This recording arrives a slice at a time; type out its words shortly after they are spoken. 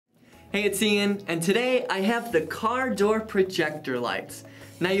Hey, it's Ian, and today I have the Car Door Projector Lights.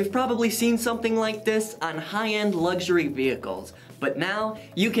 Now you've probably seen something like this on high-end luxury vehicles, but now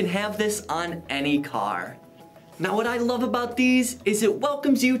you can have this on any car. Now what I love about these is it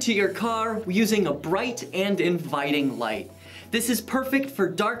welcomes you to your car using a bright and inviting light. This is perfect for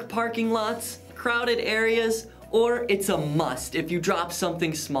dark parking lots, crowded areas, or it's a must if you drop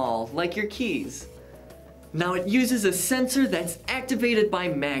something small, like your keys. Now it uses a sensor that's activated by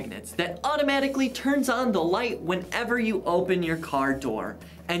magnets that automatically turns on the light whenever you open your car door,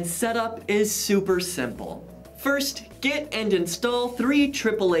 and setup is super simple. First, get and install 3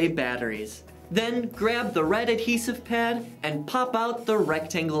 AAA batteries. Then grab the red adhesive pad and pop out the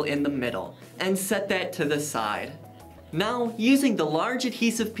rectangle in the middle, and set that to the side. Now, using the large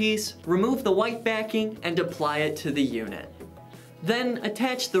adhesive piece, remove the white backing and apply it to the unit. Then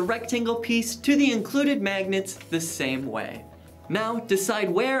attach the rectangle piece to the included magnets the same way. Now decide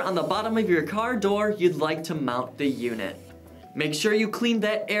where on the bottom of your car door you'd like to mount the unit. Make sure you clean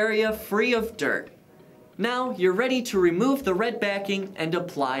that area free of dirt. Now you're ready to remove the red backing and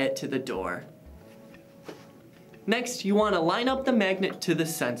apply it to the door. Next, you want to line up the magnet to the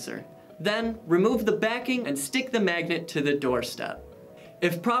sensor. Then remove the backing and stick the magnet to the doorstep.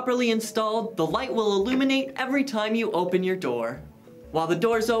 If properly installed, the light will illuminate every time you open your door. While the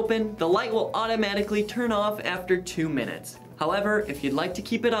door's open, the light will automatically turn off after 2 minutes. However, if you'd like to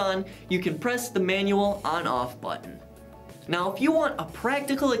keep it on, you can press the manual on-off button. Now, if you want a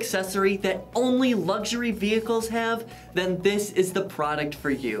practical accessory that only luxury vehicles have, then this is the product for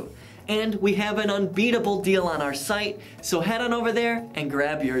you. And we have an unbeatable deal on our site, so head on over there and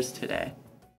grab yours today.